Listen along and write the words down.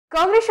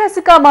ಕಾಂಗ್ರೆಸ್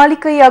ಶಾಸಕ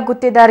ಮಾಲಿಕಯ್ಯ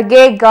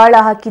ಗುತ್ತೇದಾರ್ಗೆ ಗಾಳ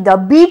ಹಾಕಿದ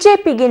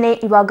ಬಿಜೆಪಿಗೆನೇ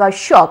ಇವಾಗ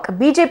ಶಾಕ್.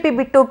 ಬಿಜೆಪಿ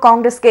ಬಿಟ್ಟು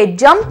ಕಾಂಗ್ರೆಸ್ಗೆ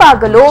ಜಂಪ್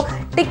ಆಗಲು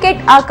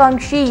ಟಿಕೆಟ್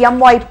ಆಕಾಂಕ್ಷಿ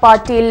M.Y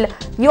ಪಾಟೀಲ್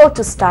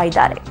ಯೋಚಿಸ್ತಾ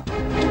ಇದ್ದಾರೆ.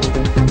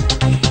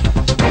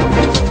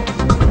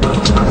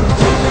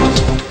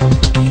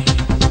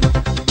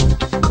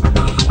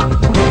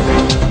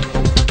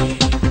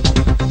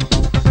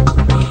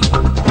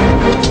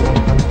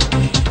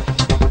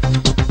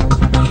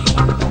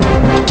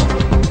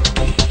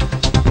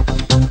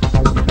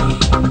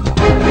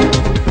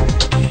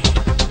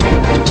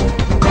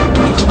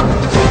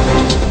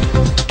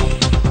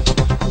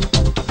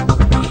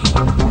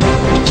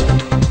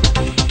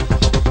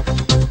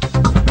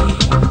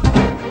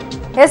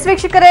 ಎಸ್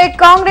ವೀಕ್ಷಕರೇ,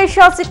 ಕಾಂಗ್ರೆಸ್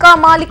ಶಾಸಕ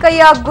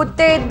ಮಾಲಿಕಯ್ಯ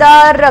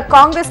ಗುತ್ತೇದಾರ್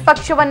ಕಾಂಗ್ರೆಸ್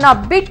ಪಕ್ಷವನ್ನ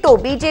ಬಿಟ್ಟು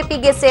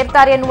ಬಿಜೆಪಿಗೆ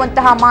ಸೇರ್ತಾರೆ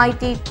ಅನ್ನುವಂತಹ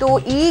ಮಾಹಿತಿ ಇತ್ತು.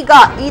 ಈಗ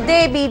ಇದೇ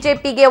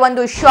ಬಿಜೆಪಿಗೆ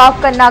ಒಂದು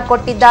ಶಾಕ್ ಅನ್ನ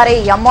ಕೊಟ್ಟಿದ್ದಾರೆ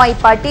M.Y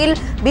ಪಾಟೀಲ್.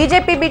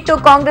 ಬಿಜೆಪಿ ಬಿಟ್ಟು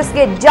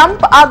ಕಾಂಗ್ರೆಸ್ಗೆ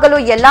ಜಂಪ್ ಆಗಲು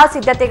ಎಲ್ಲಾ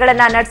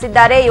ಸಿದ್ಧತೆಗಳನ್ನ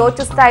ನಡೆಸಿದ್ದಾರೆ,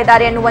 ಯೋಚಿಸ್ತಾ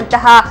ಇದ್ದಾರೆ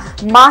ಅನ್ನುವಂತಹ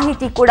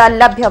ಮಾಹಿತಿ ಕೂಡ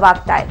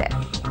ಲಭ್ಯವಾಗ್ತಾ ಇದೆ.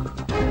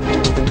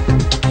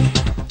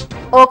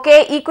 ಓಕೆ,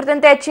 ಈ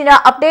ಕುರಿತಂತೆ ಹೆಚ್ಚಿನ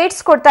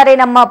ಅಪ್ಡೇಟ್ಸ್ ಕೊಡ್ತಾರೆ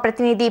ನಮ್ಮ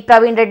ಪ್ರತಿನಿಧಿ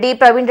ಪ್ರವೀಣ್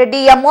ರೆಡ್ಡಿ.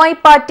 M.Y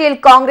ಪಾಟೀಲ್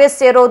ಕಾಂಗ್ರೆಸ್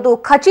ಸೇರೋದು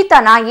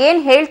ಖಚಿತನಾ? ಏನ್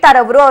ಹೇಳ್ತಾರೆ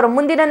ಅವರು? ಅವರ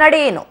ಮುಂದಿನ ನಡೆ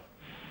ಏನು?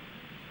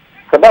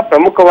 ಸದಾ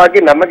ಪ್ರಮುಖವಾಗಿ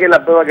ನಮಗೆ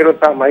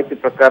ಲಭ್ಯವಾಗಿರುವಂತಹ ಮಾಹಿತಿ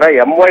ಪ್ರಕಾರ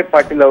M.Y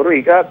ಪಾಟೀಲ್ ಅವರು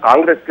ಈಗ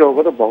ಕಾಂಗ್ರೆಸ್ಗೆ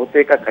ಹೋಗೋದು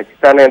ಬಹುತೇಕ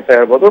ಖಚಿತಾನೆ ಅಂತ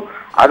ಹೇಳ್ಬೋದು.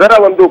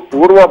 ಅದರ ಒಂದು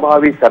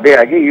ಪೂರ್ವಭಾವಿ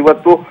ಸಭೆಯಾಗಿ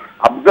ಇವತ್ತು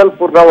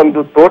ಅಫ್ಜಲ್ಪುರ್ನ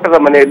ಒಂದು ತೋಟದ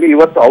ಮನೆಯಲ್ಲಿ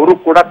ಇವತ್ತು ಅವರು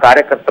ಕೂಡ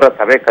ಕಾರ್ಯಕರ್ತರ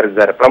ಸಭೆ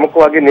ಕರೆದಿದ್ದಾರೆ.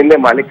 ಪ್ರಮುಖವಾಗಿ ನಿನ್ನೆ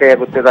ಮಾಲಿಕಯ್ಯ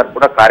ಗುತ್ತೇದಾರ್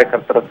ಕೂಡ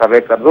ಕಾರ್ಯಕರ್ತರ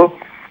ಸಭೆ ಕರೆದು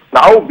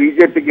ನಾವು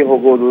ಬಿಜೆಪಿಗೆ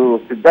ಹೋಗೋದು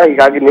ಸಿದ್ಧ,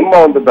 ಹೀಗಾಗಿ ನಿಮ್ಮ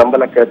ಒಂದು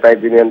ಬೆಂಬಲ ಕೇಳ್ತಾ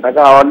ಇದ್ದೀನಿ ಅಂದಾಗ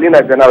ಅಲ್ಲಿನ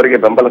ಜನ ಅವರಿಗೆ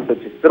ಬೆಂಬಲ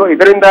ಸೂಚಿಸಿದ್ರು.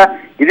 ಇದರಿಂದ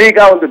ಇದೀಗ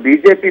ಒಂದು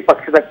ಬಿಜೆಪಿ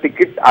ಪಕ್ಷದ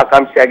ಟಿಕೆಟ್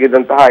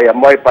ಆಕಾಂಕ್ಷಿಯಾಗಿದ್ದಂತಹ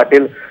M.Y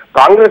ಪಾಟೀಲ್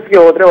ಕಾಂಗ್ರೆಸ್ಗೆ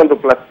ಹೋದ್ರೆ ಒಂದು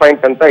ಪ್ಲಸ್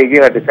ಪಾಯಿಂಟ್ ಅಂತ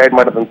ಈಗ ಡಿಸೈಡ್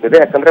ಮಾಡೋದಂತಿದೆ.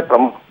 ಯಾಕಂದ್ರೆ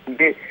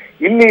ಪ್ರಮುಖವಾಗಿ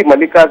ಇಲ್ಲಿ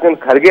ಮಲ್ಲಿಕಾರ್ಜುನ್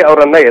ಖರ್ಗೆ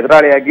ಅವರನ್ನ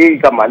ಎದುರಾಳಿಯಾಗಿ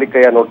ಈಗ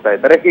ಮಾಲಿಕಯ್ಯ ನೋಡ್ತಾ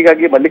ಇದ್ದಾರೆ.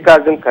 ಹೀಗಾಗಿ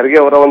ಮಲ್ಲಿಕಾರ್ಜುನ್ ಖರ್ಗೆ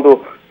ಅವರ ಒಂದು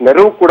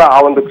ನೆರವು ಕೂಡ ಆ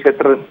ಒಂದು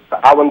ಕ್ಷೇತ್ರ,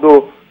 ಆ ಒಂದು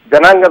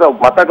ಜನಾಂಗದ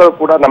ಮತಗಳು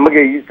ಕೂಡ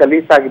ನಮಗೆ ಈ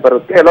ಸಲೀಸಾಗಿ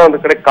ಬರುತ್ತೆ. ಎಲ್ಲೋ ಒಂದು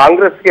ಕಡೆ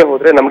ಕಾಂಗ್ರೆಸ್ಗೆ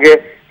ಹೋದ್ರೆ ನಮಗೆ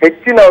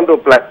ಹೆಚ್ಚಿನ ಒಂದು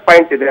ಪ್ಲಸ್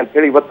ಪಾಯಿಂಟ್ ಇದೆ ಅಂತ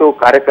ಹೇಳಿ ಇವತ್ತು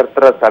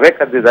ಕಾರ್ಯಕರ್ತರ ಸಭೆ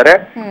ಕರೆದಿದ್ದಾರೆ.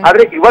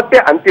 ಆದ್ರೆ ಇವತ್ತೇ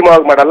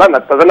ಅಂತಿಮವಾಗಿ ಮಾಡಲ್ಲ,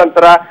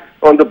 ತದನಂತರ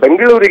ಒಂದು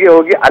ಬೆಂಗಳೂರಿಗೆ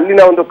ಹೋಗಿ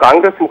ಅಲ್ಲಿನ ಒಂದು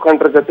ಕಾಂಗ್ರೆಸ್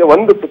ಮುಖಂಡರ ಜೊತೆ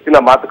ಒಂದು ಸುತ್ತಿನ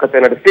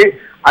ಮಾತುಕತೆ ನಡೆಸಿ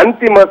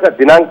ಅಂತಿಮ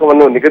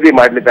ದಿನಾಂಕವನ್ನು ನಿಗದಿ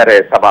ಮಾಡಲಿದ್ದಾರೆ.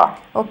 ಸಭಾ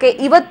ಓಕೆ,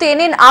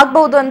 ಇವತ್ತೇನೇನ್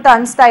ಆಗ್ಬಹುದು ಅಂತ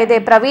ಅನ್ಸ್ತಾ ಇದೆ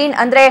ಪ್ರವೀಣ್?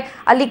 ಅಂದ್ರೆ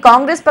ಅಲ್ಲಿ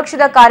ಕಾಂಗ್ರೆಸ್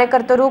ಪಕ್ಷದ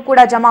ಕಾರ್ಯಕರ್ತರು ಕೂಡ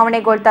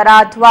ಜಮಾವಣೆಗೊಳ್ತಾರಾ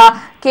ಅಥವಾ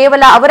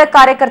ಕೇವಲ ಅವರ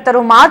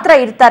ಕಾರ್ಯಕರ್ತರು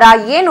ಮಾತ್ರ ಇರ್ತಾರಾ?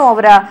 ಏನು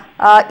ಅವರ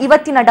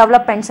ಇವತ್ತಿನ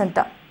ಡೆವಲಪ್ಮೆಂಟ್ಸ್ ಅಂತ?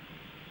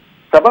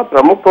 ಸಭಾ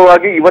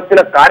ಪ್ರಮುಖವಾಗಿ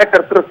ಇವತ್ತಿನ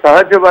ಕಾರ್ಯಕರ್ತರು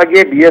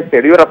ಸಹಜವಾಗಿಯೇ BS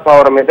ಯಡಿಯೂರಪ್ಪ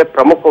ಅವರ ಮೇಲೆ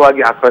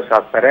ಪ್ರಮುಖವಾಗಿ ಆಕ್ರೋಶ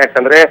ಆಗ್ತಾರೆ.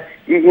 ಯಾಕಂದ್ರೆ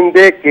ಈ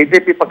ಹಿಂದೆ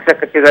ಕೆಜೆಪಿ ಪಕ್ಷ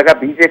ಕಟ್ಟಿದಾಗ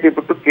ಬಿಜೆಪಿ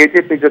ಬಿಟ್ಟು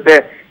ಕೆಜೆಪಿ ಜೊತೆ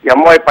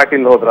M.Y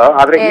ಪಾಟೀಲ್ ಹೋದ್ರ.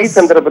 ಆದ್ರೆ ಈ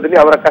ಸಂದರ್ಭದಲ್ಲಿ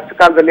ಅವರ ಕಷ್ಟ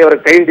ಕಾಲದಲ್ಲಿ ಅವರ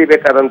ಕೈ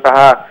ಹಿಡಿಬೇಕಾದಂತಹ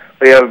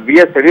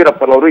BS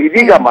ಯಡಿಯೂರಪ್ಪನವರು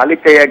ಇದೀಗ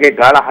ಮಾಲಿಕಯ್ಯಗೆ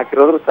ಗಾಳ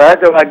ಹಾಕಿರೋದ್ರು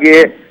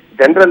ಸಹಜವಾಗಿಯೇ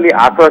ಜನರಲ್ಲಿ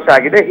ಆಕ್ರೋಶ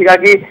ಆಗಿದೆ.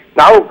 ಹೀಗಾಗಿ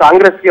ನಾವು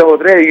ಕಾಂಗ್ರೆಸ್ಗೆ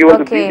ಹೋದ್ರೆ ಈ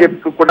ಒಂದು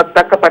ಬಿಜೆಪಿ ಕೂಡ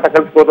ತಕ್ಕ ಪಾಠ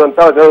ಕಲಿಸಬಹುದು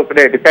ಅಂತ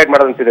ಕಡೆ ಡಿಸೈಡ್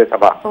ಮಾಡೋದಂತಿದೆ.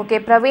 ಸಭಾ ಓಕೆ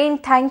ಪ್ರವೀಣ್,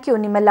 ಥ್ಯಾಂಕ್ ಯು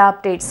ನಿಮ್ಮೆಲ್ಲ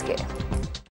ಅಪ್ಡೇಟ್ಸ್ಗೆ.